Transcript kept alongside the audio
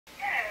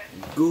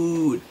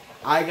Good.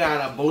 I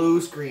got a blue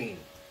screen.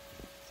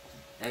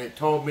 And it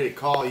told me to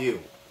call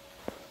you.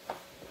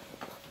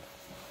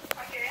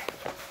 Okay.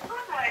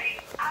 Don't worry.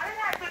 I will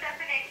have to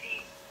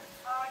definitely.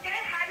 Can I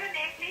have your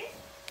name, please?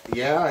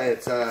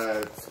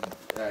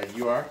 Yeah,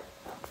 you are.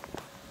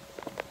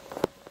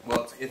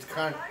 Well,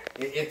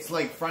 it's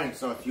like French,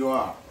 so it's you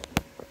are.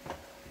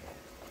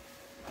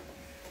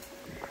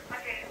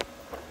 Okay.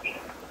 I will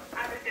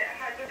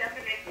have to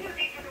definitely. You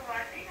need to do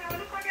one thing. I will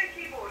look on your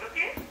keyboard,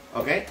 okay?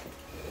 Okay.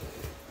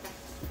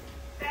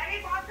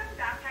 Very bottom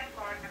left-hand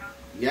corner.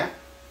 Yeah.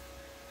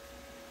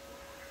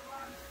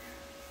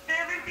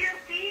 There will be a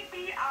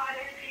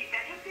CPRT.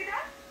 Can you see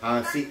that?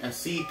 A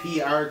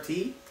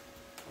CPRT?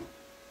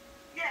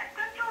 Yes,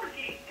 control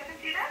key. Can you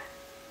see that?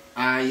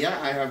 Yeah,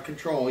 I have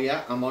control.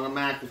 Yeah, I'm on a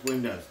Mac with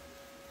Windows.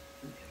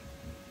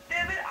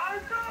 There will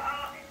also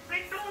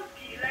Windows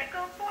key, like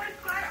a 4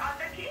 square on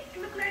the key.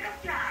 It looks like a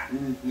flag.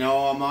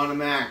 No, I'm on a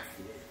Mac.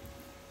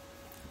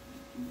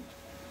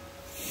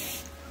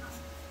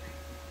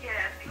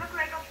 Yes, it looks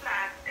like a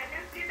flag. Can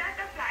you see that,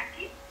 the flag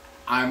key?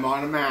 I'm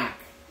on a Mac.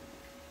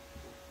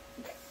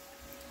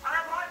 On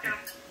the bottom,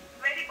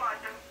 very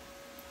bottom.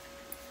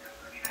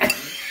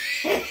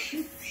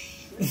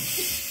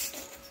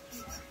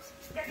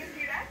 Can you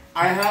see that?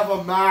 I have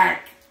a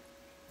Mac.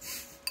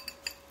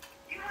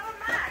 You have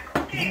a Mac,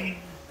 okay.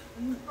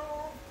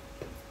 So,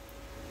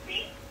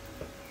 see,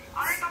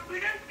 on a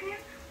computer screen,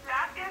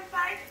 left hand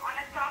side, on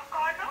the top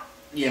corner,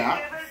 Yeah.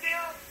 there will be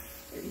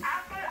an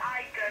Apple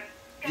icon.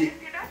 Can you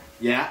see that?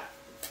 Yeah.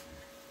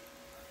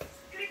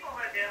 Click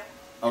over there.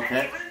 Okay.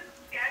 And you will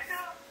get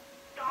a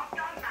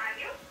drop-down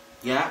menu.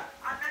 Yeah.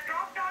 On the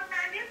drop-down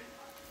menu,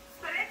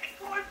 select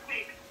force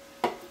quit.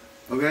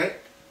 Okay.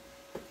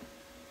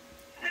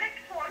 Select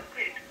force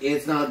quit.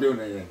 It's not doing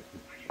anything.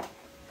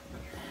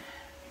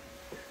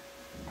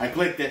 I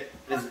clicked it.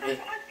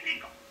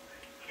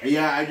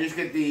 Yeah, I just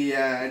get the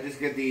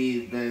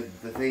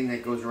thing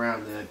that goes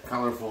around, the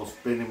colorful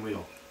spinning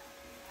wheel.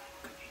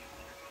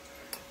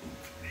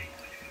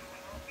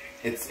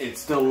 It's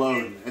still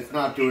loading. It's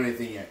not doing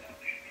anything yet.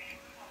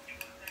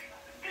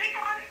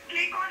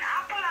 Click on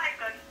Apple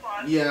icon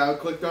first. Yeah, I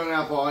clicked on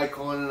Apple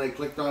icon and I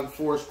clicked on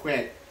force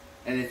quit,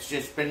 and it's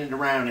just spinning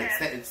around.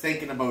 It's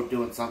thinking about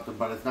doing something,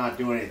 but it's not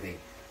doing anything.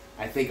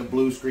 I think a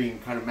blue screen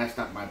kind of messed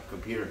up my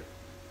computer.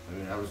 I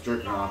mean, I was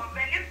jerking off.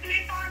 When you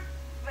click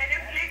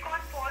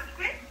on force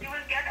quit, you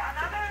will get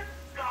another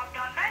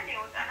drop-down menu,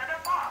 another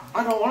box.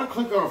 I don't want to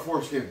click on a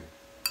foreskin.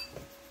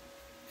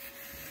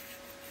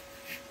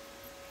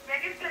 When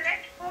you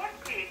select force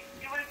quit,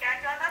 you will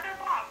get another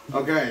box.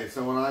 Okay,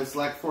 so when I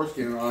select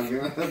foreskin, I'll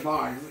get another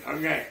box.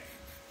 Okay.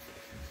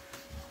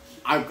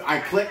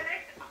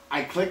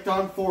 I clicked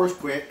on force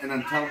quit, and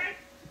I'm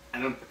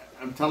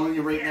telling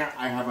you right now,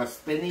 I have a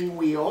spinning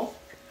wheel,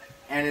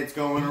 and it's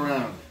going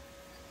around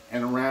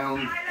and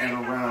around and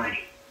around.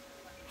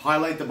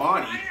 Highlight the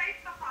body.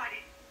 Highlight the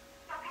body.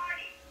 The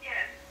body,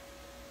 yes.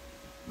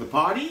 The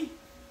potty?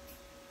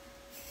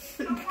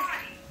 The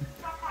body.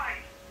 The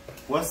body.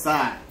 What's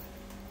that?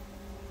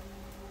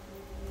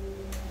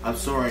 I'm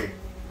sorry.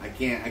 I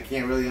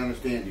can't really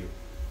understand you.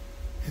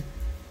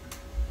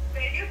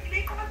 When you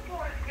click on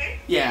force quit,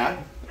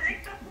 Yeah.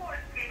 select the force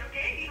quit,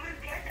 okay? You will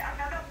get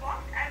another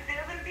box and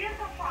there will be a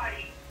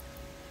Safari.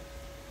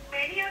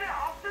 Many other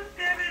options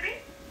there will be,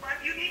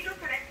 but you need to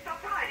select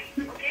Safari,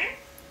 okay?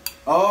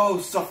 Oh,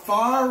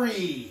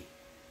 Safari.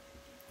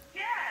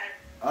 Yes.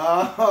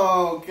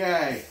 Oh,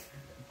 okay.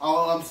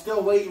 Oh, I'm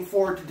still waiting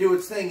for it to do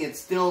its thing. It's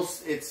still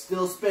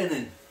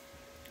spinning.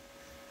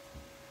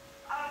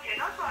 Okay,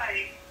 not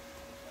worry.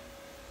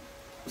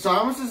 So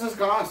how much does this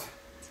cost?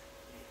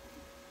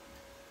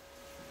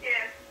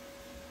 Yes.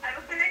 I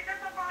will select the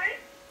Safari.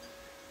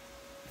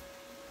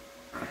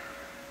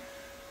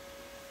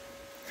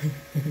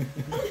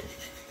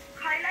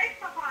 Highlight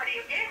Safari,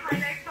 okay?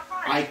 Highlight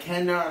Safari. I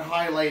cannot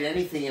highlight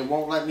anything. It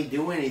won't let me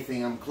do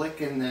anything. I'm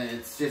clicking.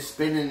 It's just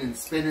spinning and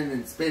spinning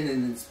and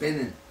spinning and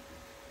spinning.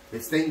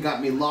 This thing got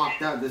me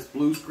locked up. This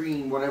blue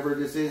screen, whatever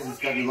this is, it's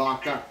got me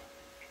locked up.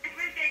 It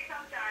will take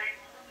some time.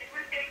 It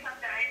will take some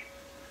time.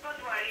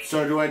 Don't worry.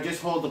 So do I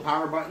just hold the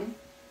power button?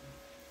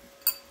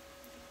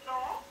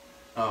 No.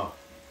 Oh.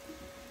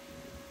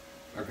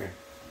 Okay.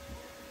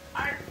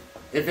 I-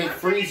 If it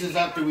freezes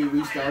up, do we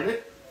restart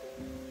it?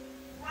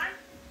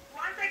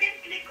 Once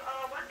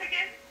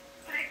again,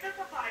 select the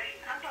Safari.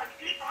 I'm sorry,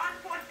 click on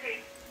force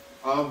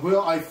quit.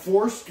 Well, I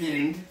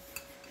foreskinned,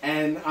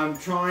 and I'm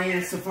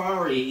trying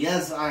Safari.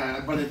 Yes,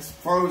 but it's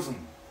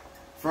frozen.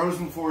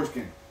 Frozen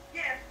foreskin.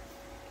 Yes.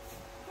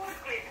 Force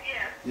quit,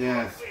 yes.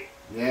 Yes. Force quit.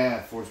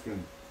 Yeah,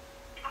 foreskin.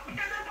 After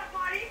the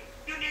Safari,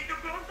 you need to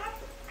close the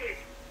quit.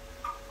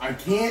 I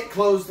can't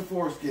close the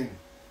foreskin.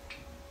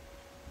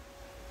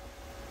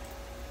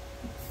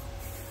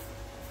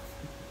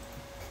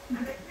 And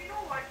let me know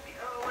what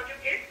you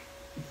get.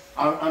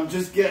 I'm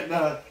just getting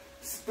a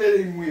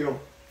spinning wheel.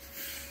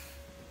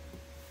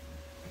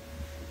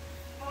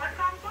 What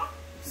comes up?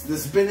 It's the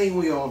spinning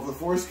wheel of the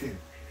foreskin.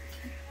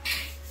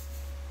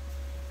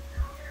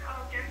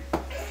 Okay.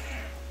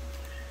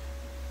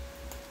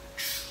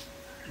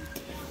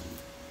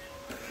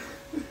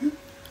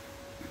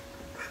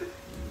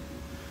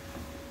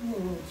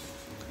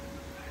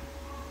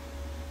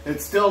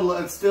 It's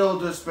still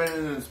just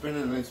spinning and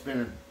spinning and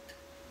spinning.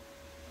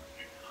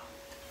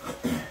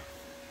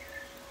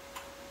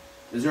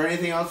 Is there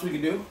anything else we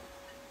can do?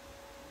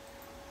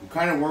 I'm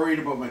kind of worried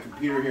about my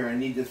computer here. I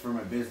need this for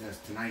my business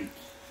tonight.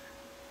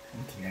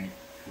 Tonight.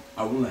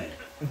 Only.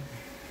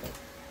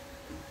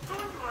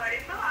 Don't worry,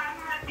 sir. I'm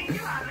happy to. I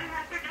will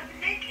have to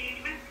definitely.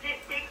 It will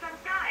take some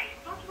time.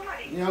 Don't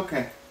worry. Yeah,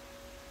 okay.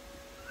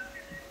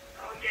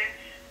 Okay.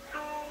 So,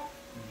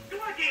 do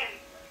again.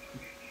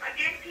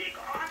 Again, click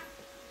on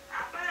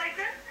Apple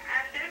icon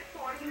and then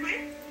force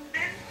quit.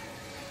 Then,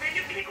 when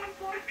you click on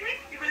force quit,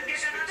 you will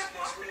get another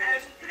box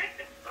and select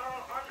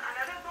on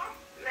another box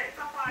like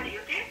Safari.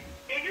 Okay.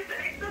 When you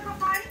select the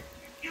Safari,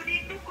 you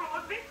need to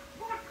close with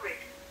force quit.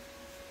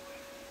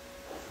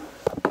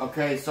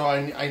 Okay, so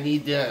I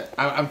need to.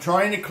 I'm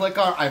trying to click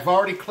on. I've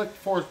already clicked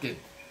Foreskin.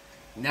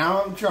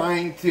 Now I'm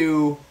trying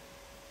to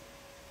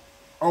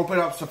open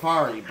up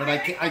Safari, but I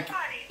can't.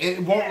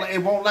 It won't.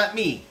 It won't let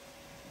me.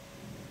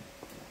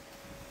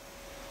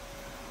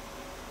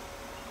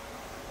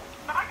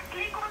 Not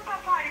click on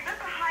Safari.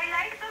 Just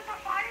highlight the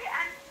Safari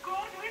and go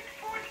with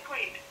force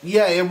quit.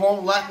 Yeah, it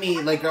won't let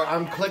me. Like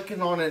I'm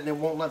clicking on it and it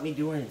won't let me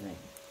do anything.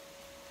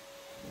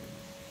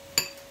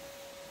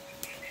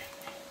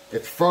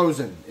 It's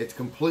frozen. It's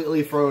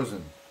completely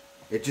frozen.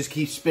 It just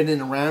keeps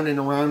spinning around and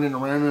around and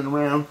around and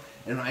around.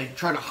 And I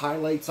try to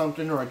highlight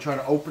something, or I try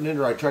to open it,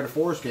 or I try to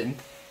foreskin.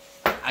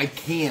 I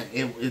can't.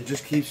 It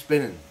just keeps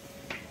spinning.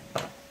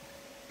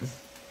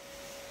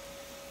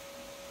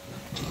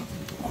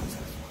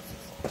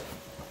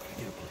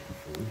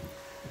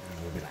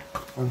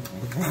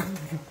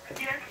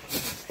 Yes.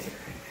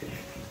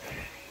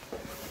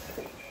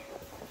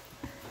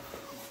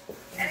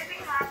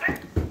 Anything happened?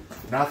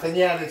 Nothing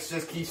yet. It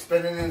just keeps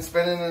spinning and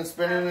spinning and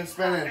spinning and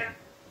spinning.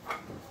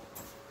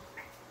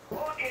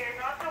 Okay,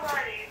 not to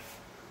worry.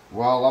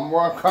 Well, I'm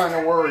kind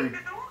of worried.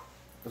 What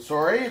to do?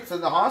 Sorry, it's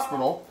in the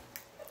hospital.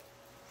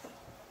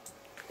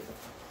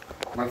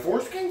 My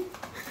foreskin?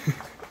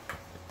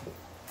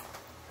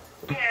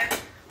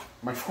 Yes.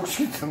 My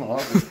foreskin's in the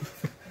hospital.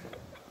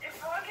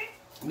 It's working?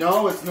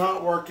 No, it's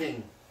not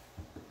working.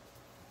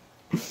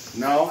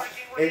 No,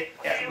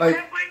 like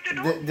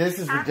this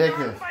is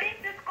ridiculous. I'm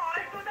transferring this call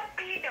to the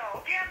Peter.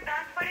 Okay, I'm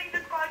transferring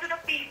this call to the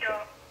Peter.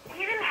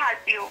 He will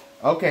help you.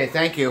 Okay,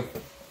 thank you.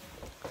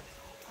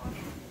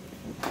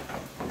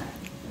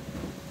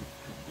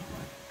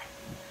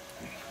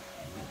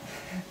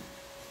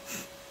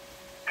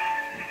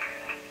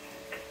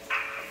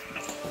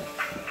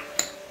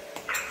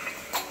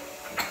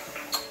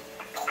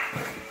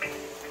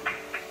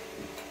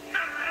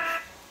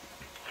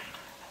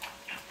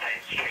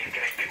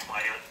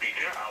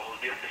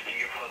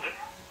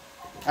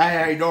 Hi,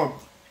 how you doing?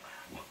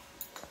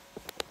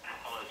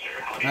 Hello,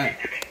 sir. How are Hi.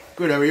 you doing?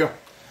 Good, how are you? I'm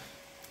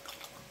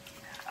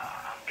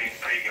doing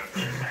pretty good.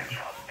 Thanks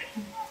for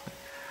asking.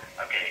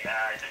 Okay,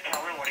 just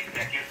tell me what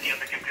exactly you see on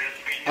the computer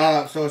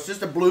screen. So it's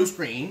just a blue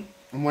screen,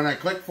 and when I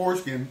click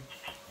foreskin,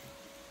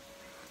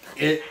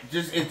 it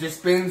just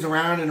spins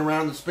around and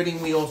around. The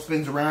spinning wheel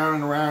spins around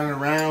and around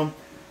and around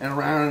and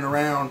around and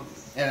around,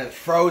 and it's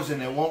frozen.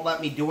 It won't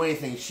let me do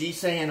anything. She's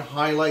saying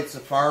highlight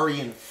Safari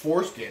and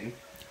foreskin,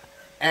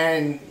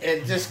 and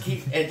it just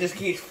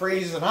keeps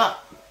freezing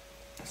up.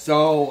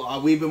 So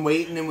we've been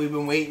waiting and we've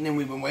been waiting and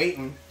we've been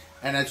waiting,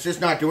 and it's just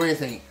not doing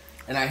anything.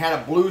 And I had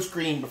a blue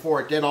screen before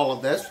it did all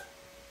of this,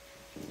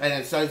 and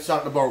it said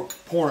something about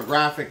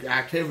pornographic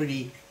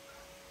activity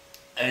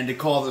and to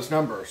call this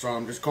number. So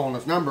I'm just calling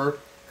this number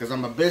because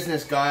I'm a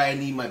business guy. I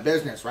need my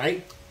business,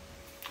 right?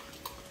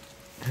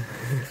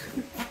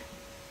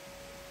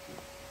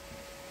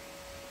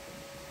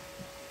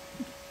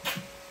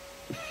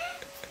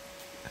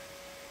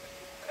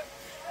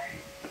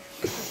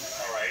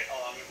 Alright,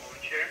 allow me a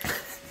moment here.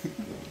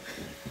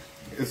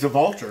 It's a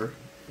vulture.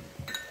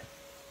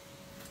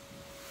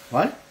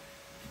 What?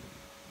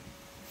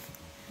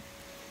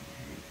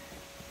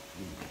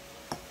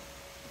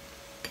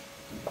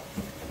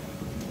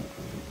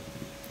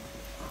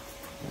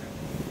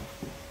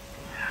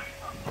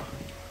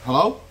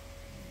 Hello?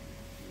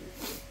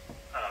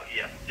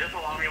 Yeah, just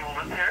allow me a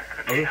moment here.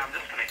 Okay, I'm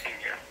just connecting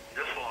here.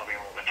 Just allow me a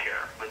moment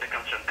here with the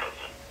concerned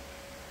person.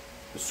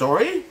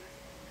 Sorry?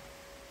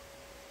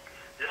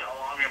 Just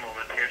allow me a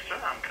moment here, sir.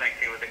 I'm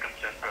connecting with the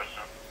concerned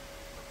person.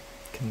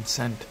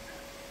 Consent.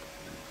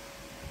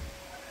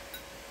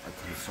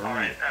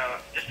 Alright,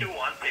 just do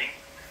one thing.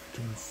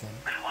 Consent.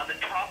 On the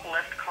top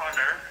left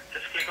corner,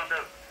 just click on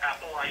the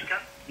Apple icon.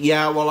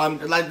 Yeah, well, I'm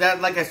like that.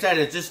 Like I said,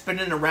 it's just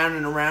spinning around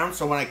and around.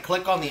 So when I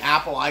click on the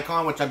Apple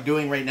icon, which I'm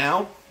doing right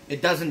now,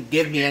 it doesn't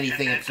give me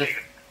anything. It's just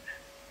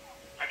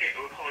Okay,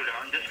 hold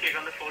on. Just click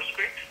on the force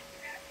quit.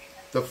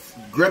 the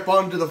grip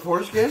onto the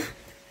foreskin. Just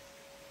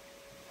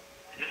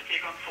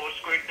click on force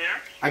quit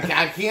there.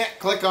 I can't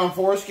click on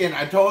foreskin.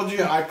 I told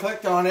you I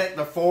clicked on it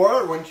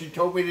before when she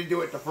told me to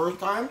do it the first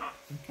time,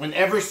 and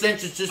ever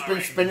since it's just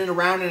been spinning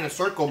around in a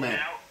circle, man.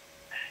 Now,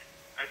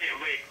 okay,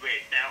 wait.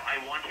 Now,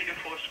 I want you to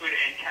force quit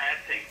entire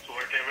thing. So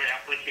whatever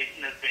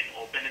application has been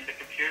open in the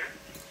computer,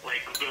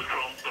 like Google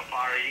Chrome,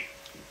 Safari.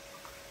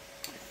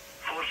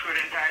 force quit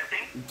entire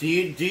thing?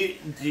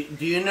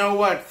 Do you know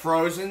what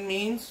frozen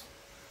means?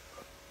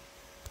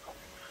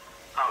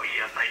 Oh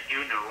yes, I do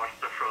know what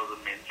the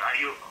frozen means.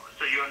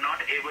 So you're not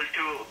able to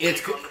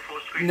click on the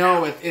force quit?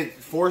 No,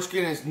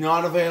 foreskin is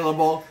not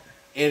available.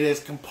 It is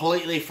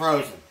completely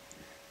frozen.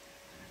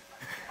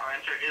 Alright,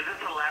 sir. Is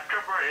this a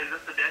laptop or is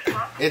this a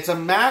desktop? It's a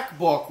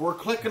MacBook. We're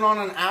clicking on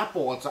an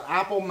Apple. It's an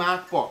Apple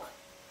MacBook.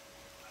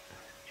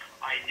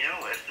 I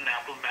know it's an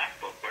Apple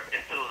MacBook, but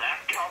it's a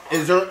laptop or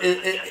Is there is it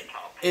a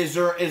desktop?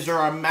 is there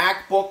a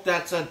MacBook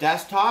that's a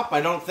desktop?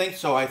 I don't think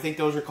so. I think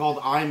those are called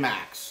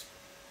iMacs.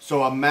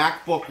 So a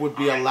MacBook would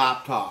be a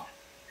laptop.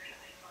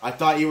 I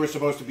thought you were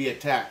supposed to be a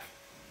tech.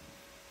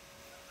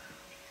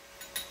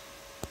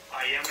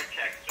 I am a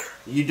tech, sir.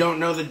 You don't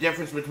know the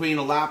difference between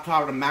a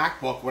laptop and a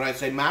MacBook when I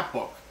say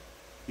MacBook.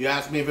 You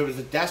asked me if it was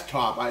a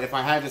desktop. If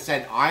I had to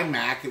say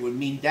iMac, it would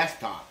mean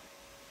desktop.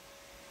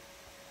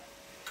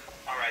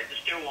 Alright,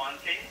 just do one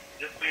thing.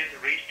 Just please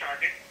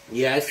restart it.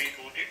 Yes.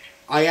 Reboot it.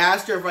 I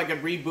asked her if I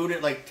could reboot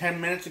it like 10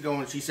 minutes ago,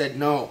 and she said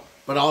no.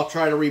 But I'll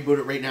try to reboot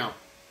it right now.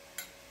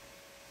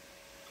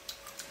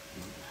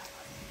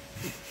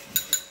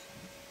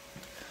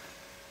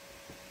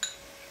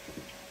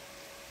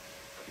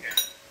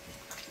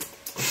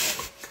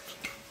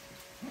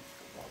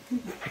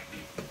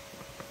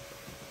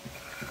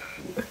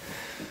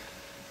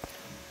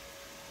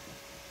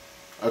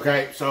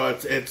 Okay, so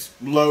it's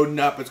loading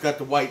up. It's got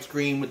the white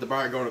screen with the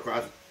bar going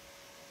across it.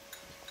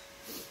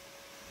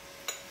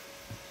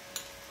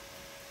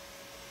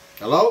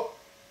 Hello?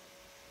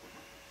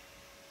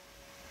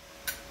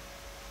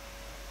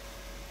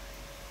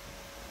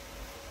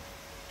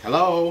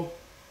 Hello?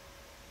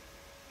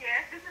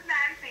 Yes, this is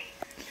Nancy.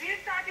 Will you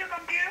start your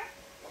computer?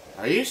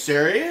 Are you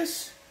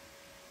serious?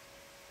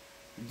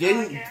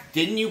 Yeah.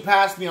 Didn't you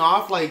pass me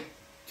off like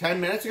 10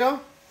 minutes ago?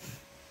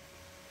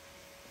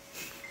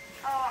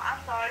 Oh, I'm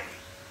sorry.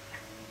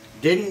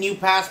 Didn't you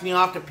pass me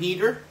off to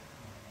Peter?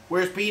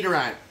 Where's Peter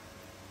at?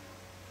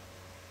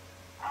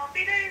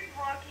 Peter is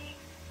working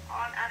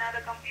on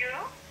another computer,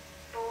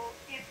 so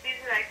he's busy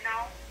right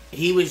now.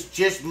 He was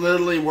just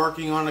literally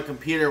working on a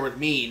computer with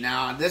me.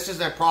 Now, this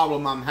is a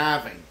problem I'm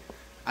having.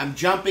 I'm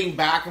jumping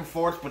back and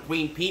forth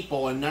between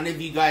people, and none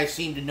of you guys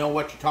seem to know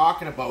what you're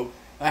talking about.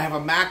 I have a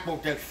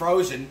MacBook that's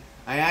frozen.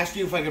 I asked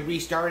you if I could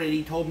restart it.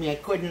 He told me I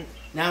couldn't.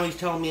 Now he's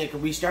telling me I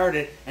could restart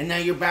it, and now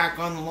you're back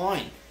on the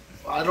line.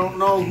 I don't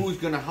know who's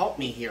going to help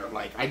me here.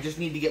 Like, I just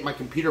need to get my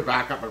computer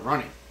back up and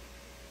running.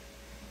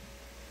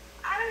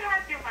 I will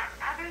help you, ma'am.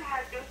 I will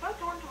help you, so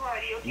don't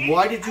worry, okay?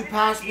 Why did you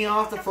pass me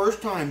off the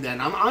first time then?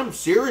 I'm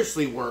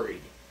seriously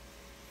worried.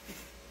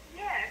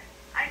 Yes,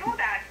 I know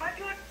that, but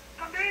your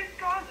computer is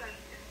frozen.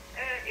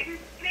 It is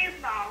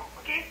freeze now,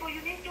 okay? So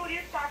you need to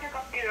restart your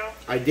computer.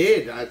 I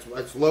did.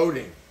 It's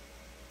loading.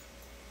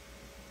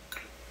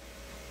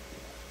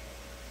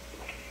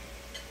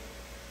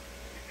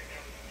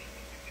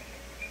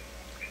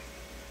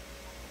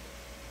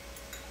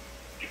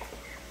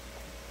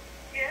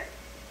 Yes?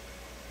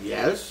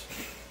 Yes?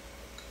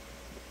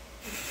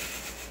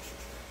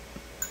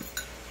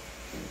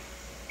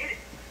 It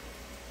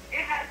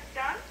has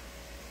done?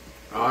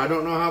 I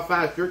don't know how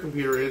fast your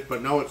computer is,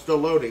 but no, it's still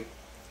loading.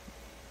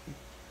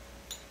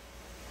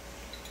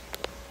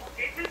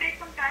 It will take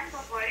some time,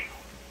 don't worry.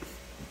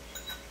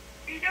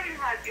 Peter will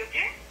help you,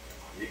 okay?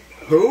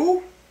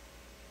 Who?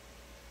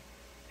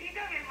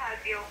 Peter will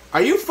help you.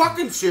 Are you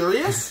fucking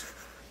serious?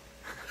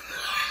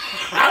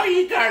 How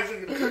you guys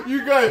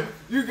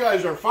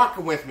are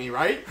fucking with me,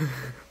 right?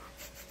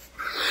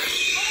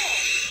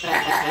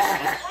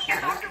 Okay,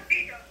 talk to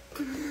Peter.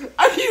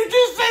 You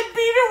just said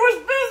Peter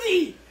was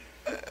busy.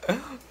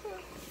 Oh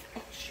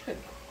shit.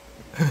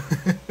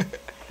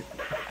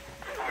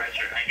 Alright,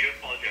 sir, I do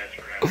apologize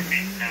for that.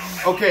 Okay, now I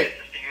will Okay. be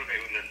assisting you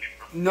regularly.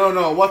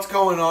 No, what's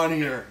going on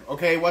here?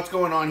 Okay, what's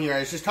going on here? I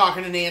was just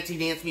talking to Nancy.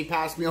 Nancy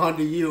passed me on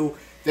to you.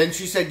 Then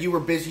she said you were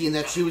busy and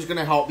that she was going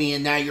to help me,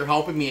 and now you're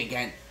helping me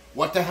again.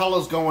 What the hell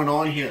is going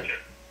on here?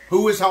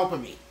 Who is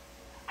helping me?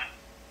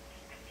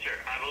 Sir,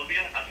 I will be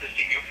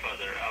assisting you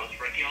further. I was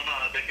working on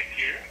another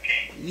computer,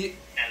 okay?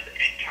 And the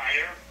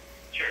entire,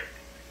 sir,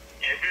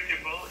 every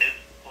people is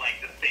like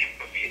the same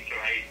for me, so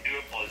I do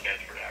apologize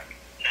for that.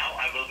 Now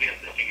I will be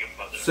assisting you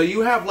further. So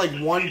you have like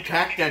one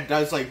tech that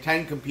does like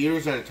 10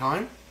 computers at a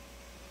time?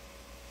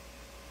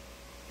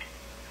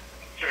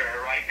 Sir,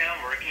 right now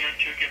I'm working on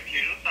 2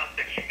 computers. I'm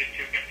fixing the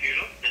 2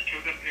 computers. The 2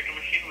 computer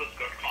machine was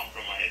got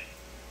compromised.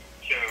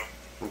 So,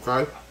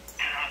 Okay.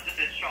 I'm just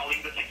installing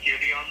the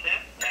security on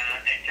them.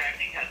 Entire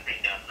thing has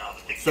been done now.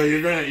 So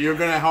you're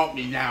gonna help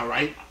me now,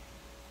 right?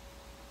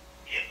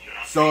 Yes, sir.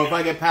 So if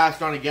I get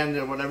passed on again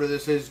to whatever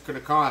this is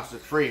gonna cost,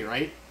 it's free,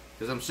 right?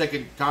 Because I'm sick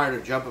and tired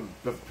of jumping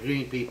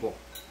between people.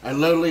 I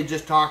literally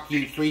just talked to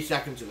you 3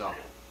 seconds ago.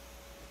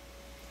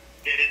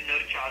 There is no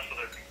charge for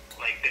the,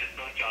 there is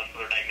no charge for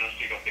the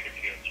diagnostic of the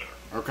computer, sir.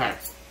 Okay.